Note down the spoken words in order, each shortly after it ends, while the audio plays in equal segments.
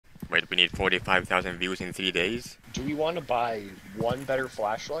Wait, we need 45,000 views in 3 days? Do we want to buy one better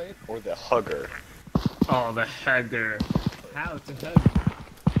flashlight or the hugger? Oh, the hugger. How to hug?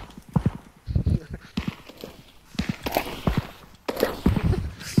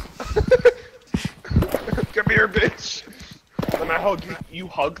 Come here, bitch! When I hug you, you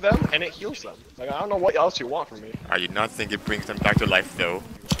hug them and it heals them. Like, I don't know what else you want from me. I do not think it brings them back to life though.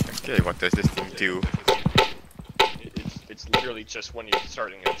 Okay, what does this thing do? It's literally just when you're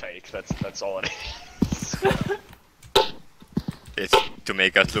starting a take. That's all it is. It's to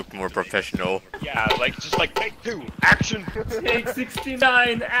make us look more professional. Yeah, like just like take 2, action. Take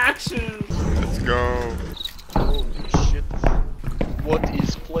 69, action! Let's go. Holy shit! What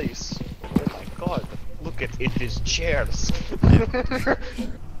is place? Oh my god! Look at it is chairs.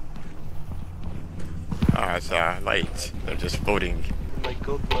 Ah, it's light. They're just floating. Oh my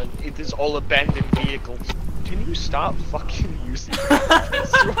god, man! It is all abandoned vehicles. Can you stop fucking using it? I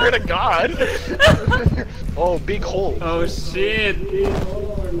swear to God! Oh, big hole. Oh shit!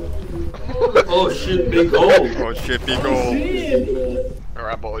 Oh shit, big hole! Oh shit, big hole.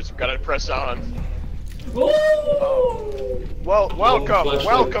 Alright, boys, we gotta press on. Oh. Well, welcome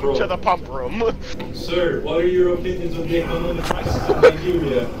Flashlight to the pump room. Sir, what are your opinions on the economic crisis in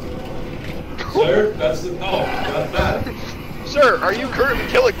Nigeria? Sir, that's the... No, not that. Sir, are you currently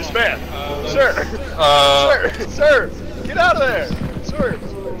killing this man? Sir! Sir! Get out of there! Sir!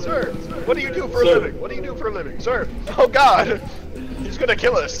 What do you do for a living? What do you do for a living? Sir! Oh god! He's gonna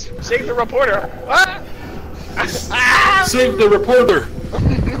kill us! Save the reporter! Ah! Save the reporter!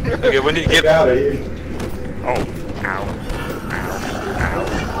 Okay, we need to get out of here. Oh, ow.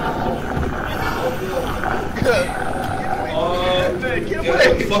 Get Get away!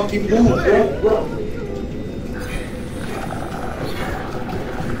 the fucking move, bro.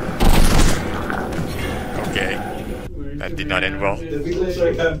 Okay. That did not end well. Did we lose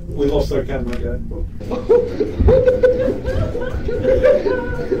our camera? We lost our camera guy.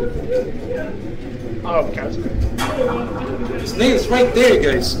 Oh, okay. His name's right there,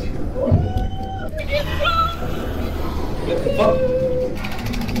 guys. What the fuck?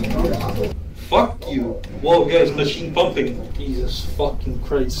 Fuck you. Whoa, guys, machine pumping. Jesus fucking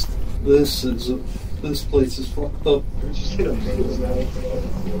Christ. This place is fucked up.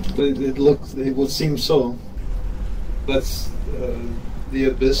 It would seem so. That's the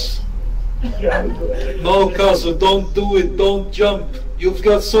abyss. No, Kazu, don't do it, don't jump. You've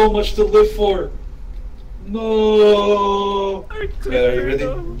got so much to live for. No. Yeah, are you ready?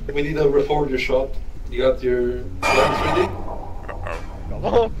 We need a reporter shot. You got your guns ready?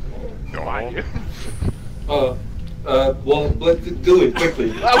 No. Why? Well, let's do it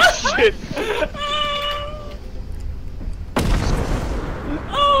quickly. Oh shit!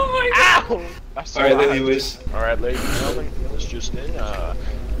 Oh my god! Ow! Alright, anyways. Alright, ladies and gentlemen, this just in.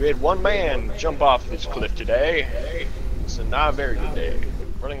 We had one man jump off this cliff today. It's not a very good day.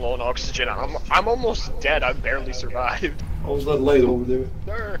 Running low on oxygen. I'm almost dead. I barely survived. How's that light over there?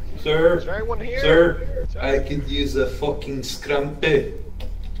 Sir, is there anyone here? Sir, I could use a fucking scrumpy.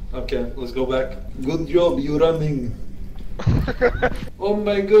 Okay, let's go back. Good job, you running. Oh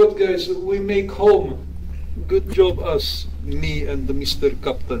my god, guys, we make home. Good job, us. Me and the Mr.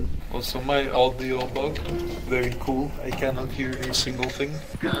 Captain. Also, my audio bug. Very cool. I cannot hear a single thing.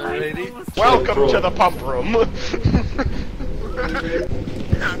 Ready? Welcome to the pump room.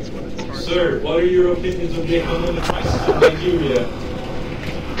 Sir, what are your opinions on the economic crisis in Nigeria?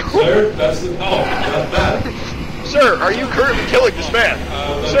 Sir, that's the... No, not that. Sir, are you currently killing this man?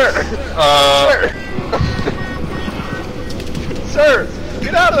 Sir! Sir!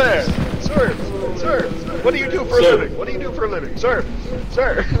 Get out of there! Sir! What do you do for a living? What do you do for a living? Sir!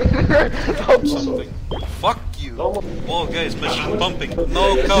 Something. Fuck you! Whoa, guys, machine pumping.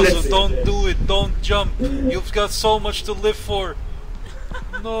 No, Kazu, don't do it, don't jump. You've got so much to live for.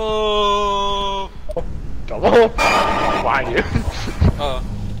 No. Why you?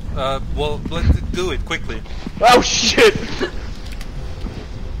 Well, let's do it quickly. Oh shit!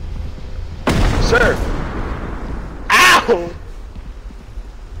 Sir! Ow!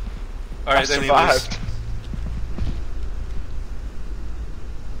 Alright, anyways.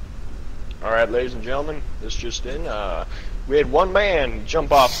 Alright, ladies and gentlemen, this just in. We had one man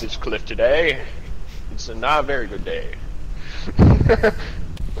jump off this cliff today. It's not a very good day.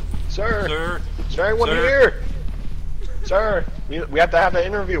 Sir! Is there anyone here? Sir! We have to have an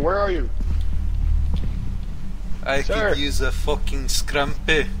interview. Where are you? I could use a fucking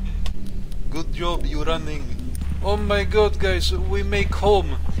scrumpy. Good job, you running. Oh my god, guys, we make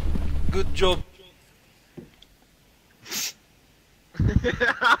home. Good job.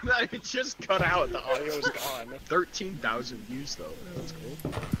 It just cut out. The audio's gone. 13,000 views though. That's cool.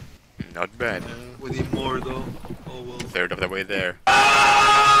 Not bad. We need more though. Oh well. Third of the way there.